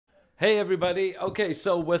Hey everybody. Okay,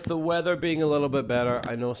 so with the weather being a little bit better,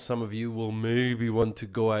 I know some of you will maybe want to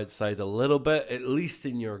go outside a little bit, at least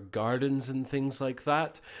in your gardens and things like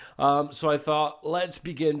that. So I thought, let's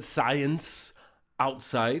begin science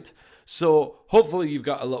outside. So hopefully you've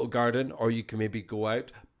got a little garden, or you can maybe go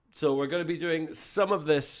out. So we're going to be doing some of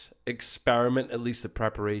this experiment, at least the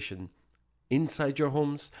preparation, inside your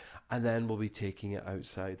homes, and then we'll be taking it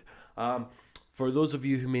outside. For those of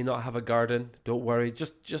you who may not have a garden, don't worry.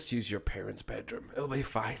 Just use your parents' bedroom. It'll be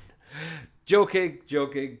fine. Joking.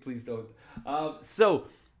 Please don't. So,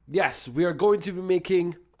 yes, we are going to be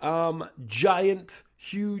making giant,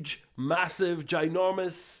 huge, massive,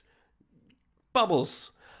 ginormous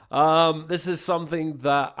bubbles. This is something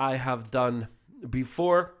that I have done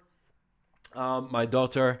before. My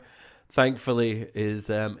daughter, thankfully, is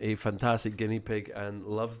a fantastic guinea pig and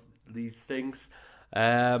loves these things.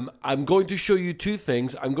 I'm going to show you two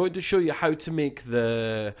things. I'm going to show you how to make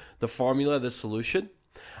the formula, the solution.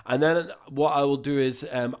 And then what I will do is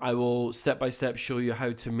I will step by step show you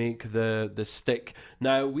how to make the stick.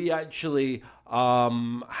 Now, we actually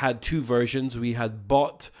had two versions. We had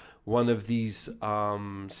bought one of these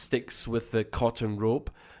sticks with the cotton rope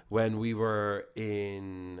when we were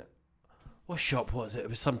in... What shop was it? It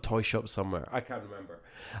was some toy shop somewhere. I can't remember.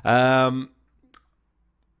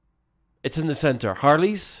 It's in the center.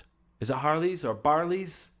 Harley's? Is it Harley's or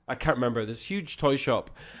Barley's? I can't remember. This huge toy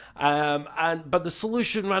shop. But the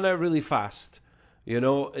solution ran out really fast. You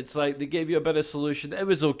know, it's like they gave you a bit of solution. It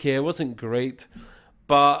was okay. It wasn't great.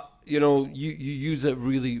 But, you know, you use it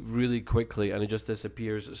really, really quickly and it just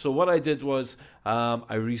disappears. So what I did was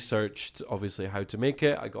I researched, obviously, how to make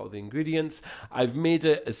it. I got the ingredients. I've made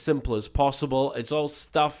it as simple as possible. It's all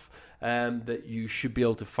stuff that you should be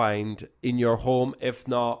able to find in your home. If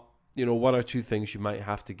not, you know, one or two things you might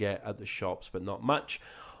have to get at the shops, but not much.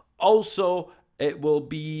 Also, it will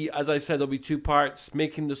be, as I said, there'll be two parts: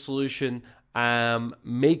 making the solution,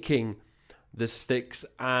 making the sticks,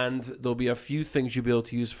 and there'll be a few things you'll be able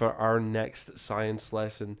to use for our next science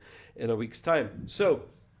lesson in a week's time. So,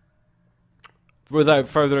 without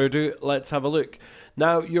further ado, let's have a look.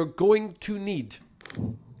 Now, you're going to need,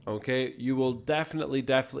 okay, you will definitely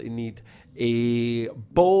need a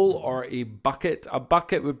bowl or a bucket. A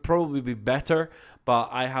bucket would probably be better, but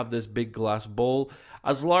I have this big glass bowl,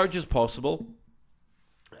 as large as possible.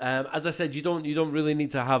 As I said, you don't really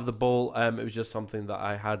need to have the bowl. It was just something that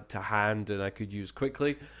I had to hand and I could use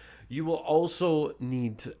quickly. You will also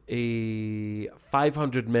need a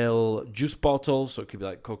 500 ml juice bottle, so it could be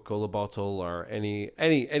like Coca-Cola bottle or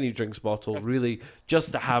any drinks bottle, really,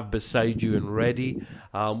 just to have beside you and ready,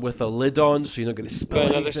 with a lid on, so you're not going to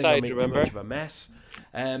spill anything or make too much of a mess.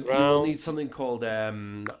 You will need something called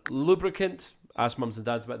lubricant. Ask mums and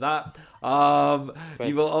dads about that.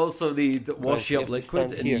 You will also need washi up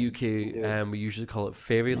liquid. In the UK, we usually call it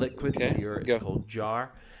fairy liquid. Here it's called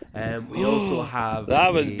jar. We also have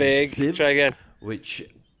that was big. Sieve, try again. which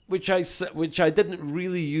I didn't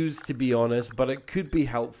really use, to be honest, but it could be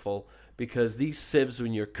helpful because these sieves,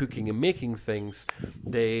 when you're cooking and making things,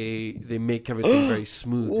 they make everything very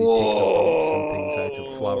smooth. They take the bumps and things out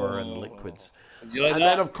of flour and liquids. Did you like and that?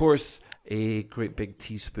 then, of course, a great big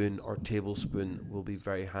teaspoon or tablespoon will be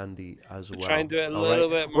very handy as well. Try and do it a little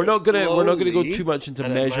bit more We're not gonna go slowly, too much into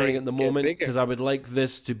and it measuring might at the get moment bigger. because I would like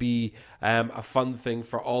this to be a fun thing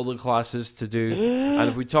for all the classes to do. And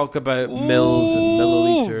if we talk about mils and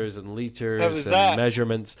milliliters and liters and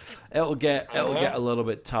measurements, it'll get a little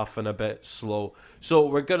bit tough and a bit slow. So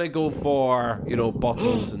we're gonna go for, you know,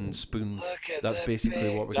 bottles and spoons. That's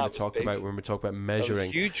basically what we're gonna talk about when we talk about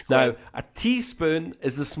measuring. Huge. Now, a teaspoon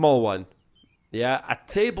is the small one. Yeah, a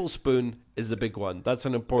tablespoon is the big one. That's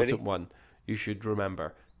an important one. You should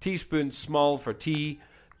remember. Teaspoon, small for tea.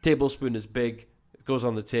 Tablespoon is big. It goes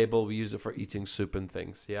on the table. We use it for eating soup and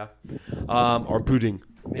things. Yeah, or pudding.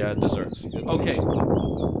 Yeah, desserts. Okay.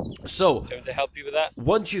 So, to help you with that.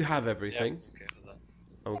 Once you have everything, Yeah.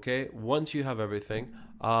 okay. Once you have everything,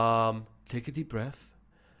 take a deep breath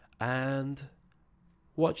and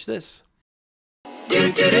watch this.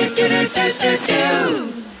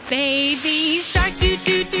 Baby shark do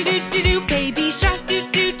do do do do do, baby shark do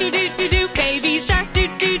do do do do do, baby shark do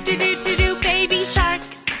do do do do do, baby shark.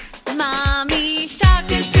 Mommy shark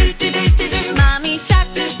do do do do do do, mommy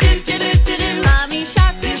shark do do do do do do, mommy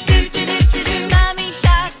shark do do do do do do, mommy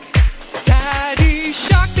shark. Daddy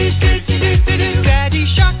shark do do do do do do, daddy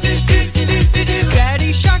shark do do do do do do,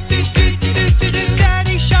 daddy shark do do do do do do,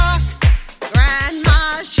 daddy shark.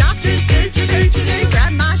 Grandma shark do do do do do do,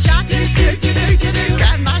 grandma shark do do do do do do,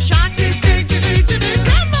 grandma shark do do do do do do,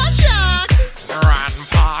 grandma shark.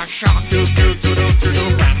 Grandpa shark do do do do do do.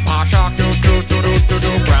 Grandpa shark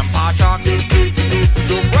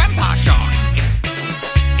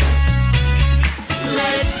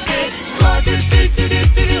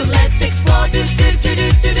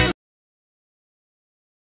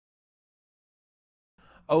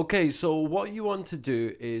Okay, so what you want to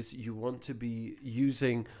do is you want to be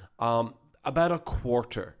using about a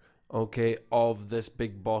quarter, okay, of this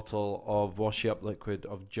big bottle of washi up liquid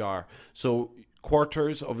of jar. So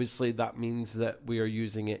quarters, obviously, that means that we are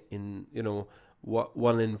using it in, you know, what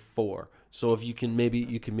 1 in 4. So if you can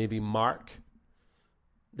maybe mark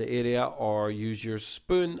the area or use your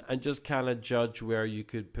spoon and just kind of judge where you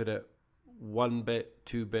could put it 1 bit,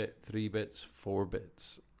 2 bit, 3 bits, 4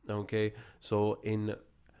 bits. Okay, so in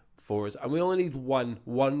 4s, and we only need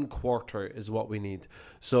one quarter is what we need.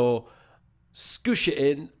 So scoosh it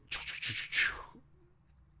in,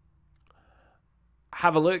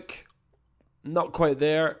 have a look. Not quite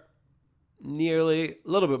there, nearly, a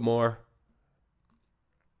little bit more.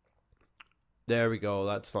 There we go,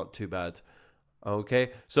 that's not too bad.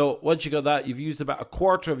 Okay, so once you got that, you've used about a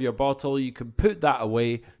quarter of your bottle. You can put that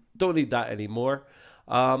away, don't need that anymore.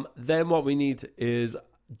 Then what we need is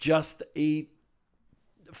just a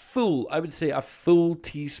full, I would say a full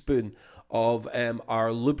teaspoon of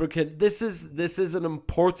our lubricant. This is an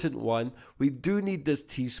important one. We do need this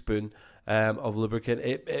teaspoon of lubricant.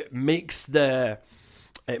 It makes the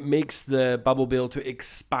bubble be able to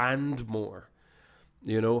expand more,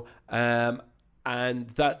 you know, and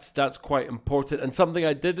that's quite important. And something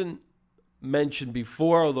I didn't mention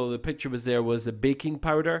before, although the picture was there, was the baking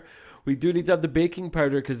powder. We do need to have the baking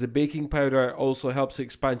powder because the baking powder also helps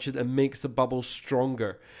expansion and makes the bubble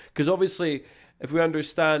stronger. Because obviously, if we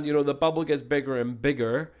understand, you know, the bubble gets bigger and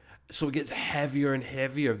bigger, so it gets heavier and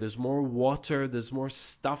heavier. There's more water, there's more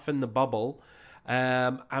stuff in the bubble,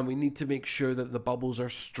 and we need to make sure that the bubbles are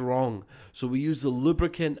strong. So we use the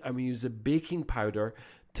lubricant and we use the baking powder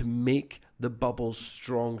to make the bubbles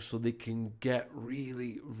strong so they can get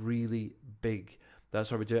really, really big. That's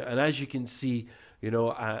how we do it. And as you can see, you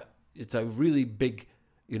know, it's a really big,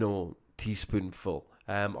 you know, teaspoonful,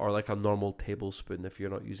 or like a normal tablespoon if you're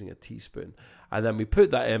not using a teaspoon. And then we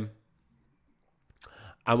put that in.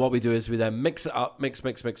 And what we do is we then mix it up, mix.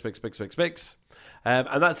 And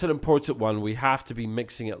that's an important one. We have to be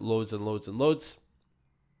mixing it loads and loads and loads.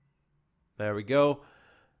 There we go.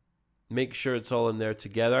 Make sure it's all in there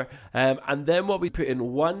together. And then what we put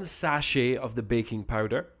in 1 sachet of the baking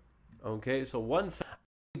powder. Okay, so what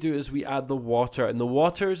we do is we add the water. And the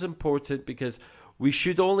water is important because we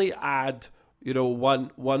should only add, you know,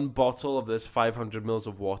 one bottle of this 500 mils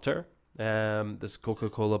of water, this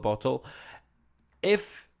Coca-Cola bottle.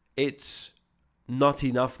 If it's not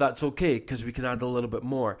enough, that's okay, because we can add a little bit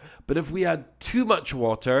more. But if we add too much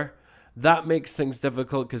water, that makes things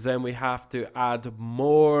difficult, because then we have to add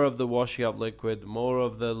more of the washing up liquid, more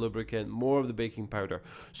of the lubricant, more of the baking powder.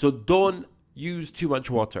 So don't use too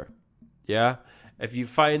much water. Yeah, if you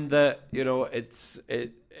find that, you know, it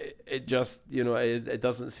just, you know, it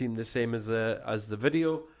doesn't seem the same as the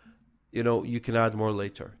video, you know, you can add more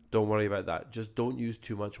later. Don't worry about that. Just don't use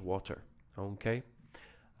too much water. Okay.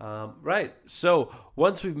 Right. So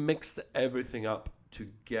once we've mixed everything up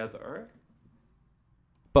together.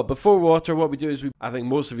 But before water, what we do is I think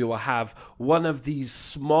most of you will have one of these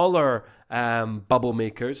smaller bubble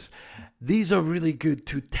makers. These are really good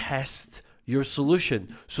to test your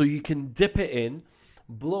solution. So you can dip it in,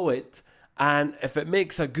 blow it, and if it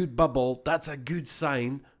makes a good bubble, that's a good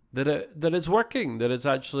sign that it's working, that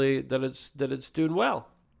it's doing well.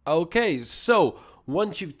 Okay, so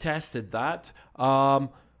once you've tested that,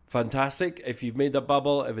 fantastic. If you've made a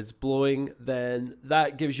bubble, if it's blowing, then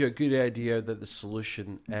that gives you a good idea that the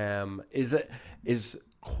solution is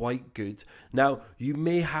quite good. Now, you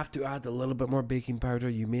may have to add a little bit more baking powder.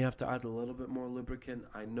 You may have to add a little bit more lubricant,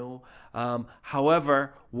 I know.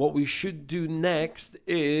 However, what we should do next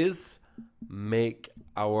is make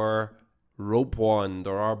our rope wand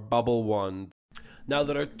or our bubble wand. Now,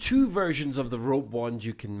 there are 2 versions of the rope wand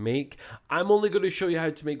you can make. I'm only going to show you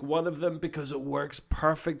how to make one of them because it works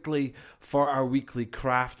perfectly for our weekly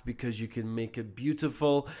craft, because you can make it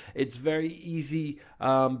beautiful. It's very easy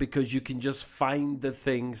because you can just find the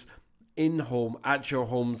things in home, at your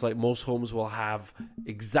homes, like most homes will have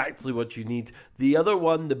exactly what you need. The other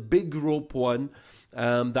one, the big rope one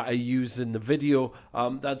that I use in the video,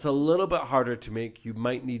 that's a little bit harder to make. You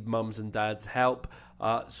might need mums and dads' help.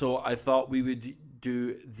 So I thought we would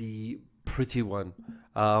do the pretty one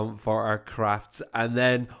for our crafts, and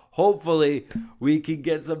then hopefully we can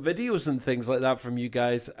get some videos and things like that from you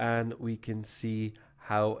guys, and we can see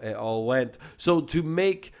how it all went. So to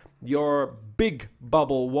make your big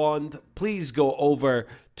bubble wand, please go over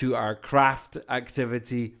to our craft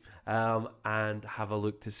activity and have a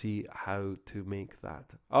look to see how to make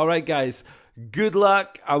that. All right, guys, good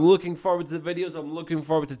luck. I'm looking forward to the videos. I'm looking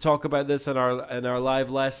forward to talk about this in our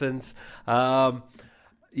live lessons.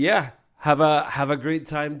 Yeah, Have a great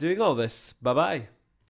time doing all this. Bye bye.